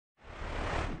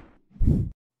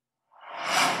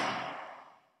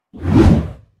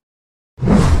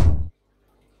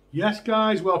Yes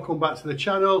guys, welcome back to the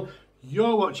channel.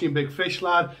 You're watching Big Fish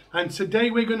Lad, and today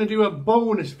we're going to do a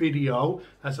bonus video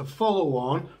as a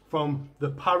follow-on from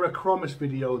the Parachromis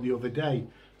video the other day.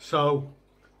 So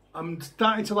I'm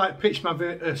starting to like put my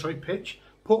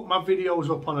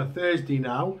videos up on a Thursday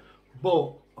now,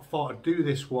 but I thought I'd do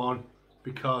this one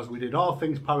because we did all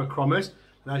things Parachromis,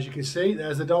 and as you can see,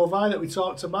 there's the Dovi that we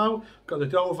talked about. Got the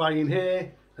Dovi in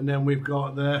here, and then we've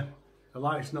got the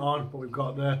light's not on, but we've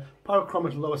got the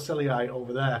Parachromis lower ciliate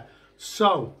over there.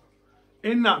 So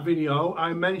in that video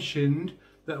I mentioned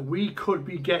that we could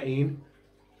be getting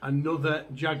another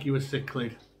Jaguar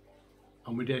Cichlid,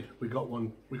 and we did. We got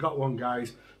one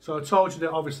guys. So I told you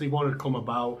that obviously one had come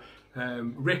about.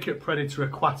 Rick at Predator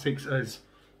Aquatics has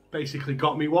basically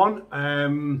got me one.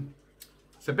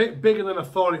 It's a bit bigger than I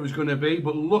thought it was going to be,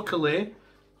 but luckily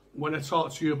when I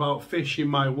talk to you about fish in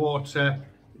my water,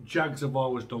 Jags have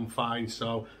always done fine.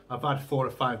 So I've had 4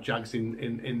 or 5 Jags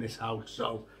in this house,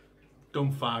 so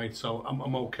done fine. So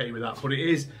I'm okay with that, but it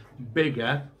is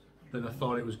bigger than I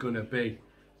thought it was going to be.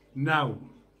 Now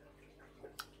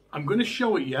I'm going to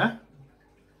show it you, and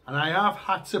I have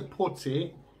had to put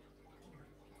it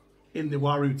in the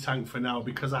Waru tank for now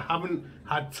because I haven't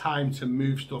had time to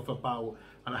move stuff about,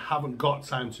 and I haven't got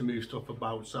time to move stuff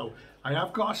about. So I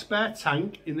have got a spare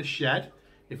tank in the shed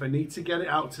if I need to get it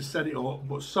out to set it up,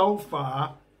 but so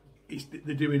far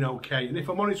they're doing okay. And if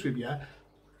I'm honest with you,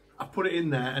 I put it in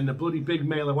there and the bloody big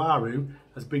male Waru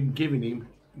has been giving him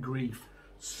grief.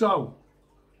 So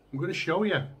I'm going to show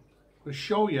you. I'm going to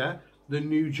show you the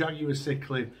new Jaguar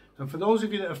Cichlid. And for those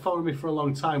of you that have followed me for a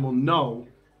long time will know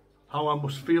how I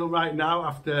must feel right now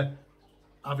after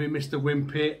having Mr.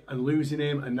 Wimpy and losing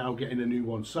him and now getting a new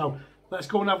one. So let's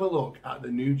go and have a look at the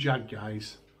new Jag,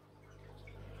 guys.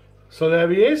 So there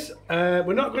he is.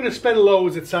 We're not going to spend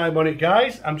loads of time on it,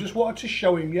 guys. I'm just wanted to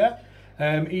show him you.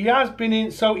 He has been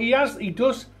in, so he has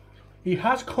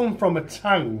come from a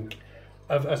tank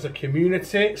as a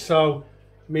community. So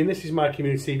I mean, this is my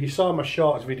community. If you saw my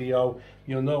shorts video,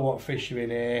 you'll know what fish are in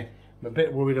here. I'm a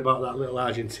bit worried about that little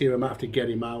Argentine. I might have to get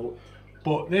him out.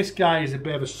 But this guy is a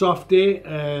bit of a softie.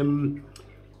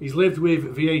 He's lived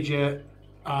with Viager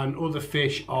and other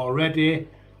fish already.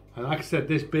 And like I said,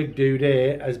 this big dude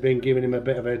here has been giving him a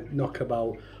bit of a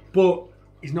knockabout. But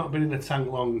he's not been in the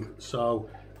tank long, so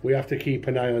we have to keep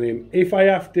an eye on him. If I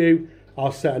have to,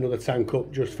 I'll set another tank up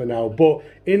just for now. But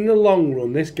in the long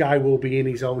run, this guy will be in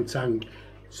his own tank.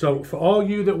 So for all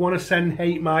you that want to send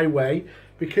hate my way,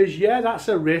 because yeah, that's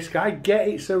a risk. I get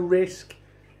it's a risk.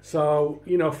 So,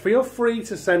 you know, feel free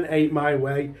to send hate my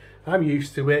way. I'm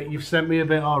used to it. You've sent me a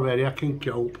bit already. I can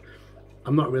cope.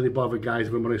 I'm not really bothered, guys,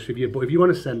 if I'm honest with you. But if you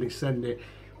want to send it, send it.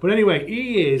 But anyway,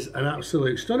 he is an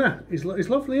absolute stunner. He's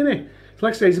lovely, isn't he?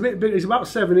 Like I say, he's a bit big. He's about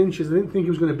 7 inches. I didn't think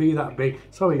he was going to be that big.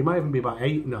 Sorry, he might even be about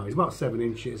 8. No, he's about 7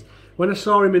 inches. When I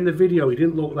saw him in the video, he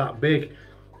didn't look that big.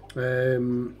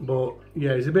 But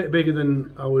yeah, he's a bit bigger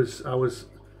than I was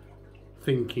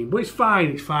thinking. But it's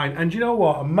fine, it's fine. And you know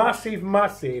what? A massive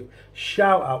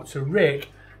shout out to Rick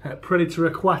at Predator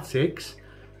Aquatics,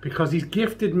 because he's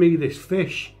gifted me this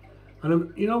fish.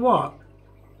 And you know what?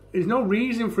 There's no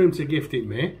reason for him to gift it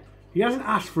me. He hasn't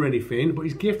asked for anything, but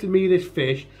he's gifted me this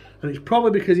fish, and it's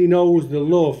probably because he knows the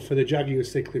love for the Jaguar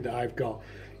Cichlid that I've got.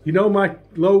 You know, my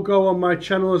logo on my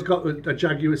channel has got a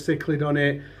Jaguar Cichlid on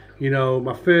it. You know,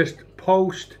 my first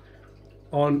post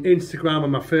on Instagram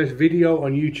and my first video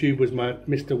on YouTube was my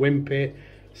Mr. Wimpy.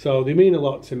 So they mean a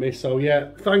lot to me. So yeah,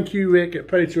 thank you, Rick at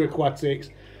Predator Aquatics.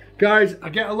 Guys, I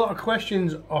get a lot of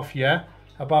questions off you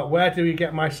about where do I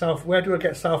get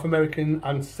South American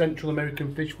and Central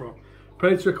American fish from.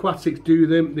 Predator Aquatics do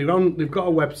them. They've got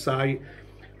a website.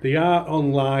 They are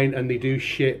online and they do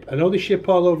ship. I know they ship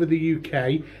all over the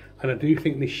UK, and I do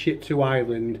think they ship to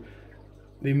Ireland.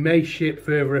 They may ship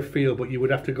further afield, but you would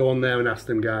have to go on there and ask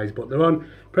them, guys. But they're on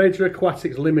Predator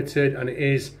Aquatics Limited, and it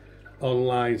is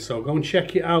online. So go and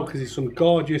check it out, because there's some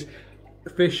gorgeous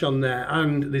fish on there,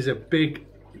 and there's a big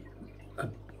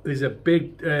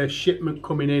shipment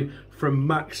coming in from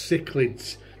Max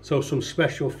Cichlids. So some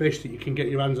special fish that you can get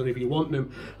your hands on if you want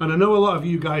them. And I know a lot of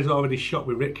you guys already shot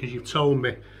with Rick because you've told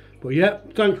me. But yeah,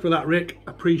 thanks for that, Rick.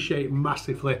 Appreciate it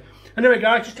massively. Anyway,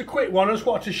 guys, just a quick one. I just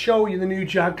wanted to show you the new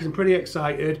Jag because I'm pretty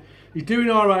excited. He's doing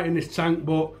all right in this tank,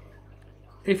 but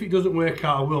if it doesn't work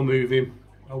out, I will move him.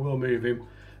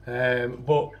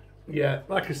 But yeah,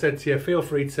 like I said to you, feel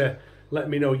free to let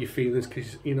me know your feelings,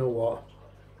 because you know what?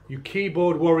 You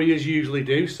keyboard warriors usually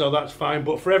do, so that's fine.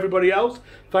 But for everybody else,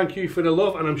 thank you for the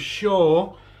love, and I'm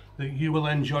sure that you will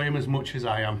enjoy him as much as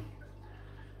I am.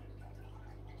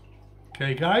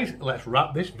 Okay guys, let's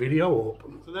wrap this video up.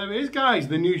 So there it is guys,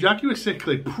 the new Jaguar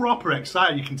Cichlid. Proper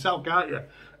excited, you can tell, can't you?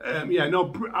 Yeah,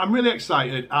 no, I'm really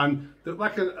excited, and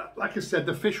like I said,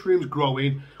 the fish room's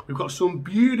growing. We've got some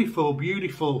beautiful,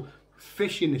 beautiful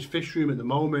fish in this fish room at the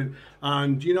moment,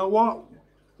 and you know what?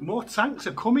 More tanks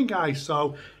are coming, guys,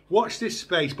 so watch this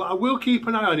space. But I will keep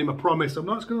an eye on him, I promise. I'm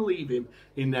not just going to leave him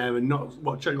in there and not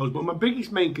watch how it goes. But my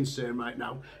biggest main concern right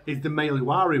now is the male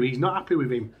Jaguar. He's not happy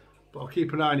with him, but I'll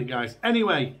keep an eye on it, guys.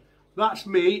 Anyway, that's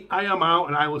me. I am out,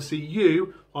 and I will see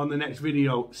you on the next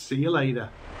video. See you later.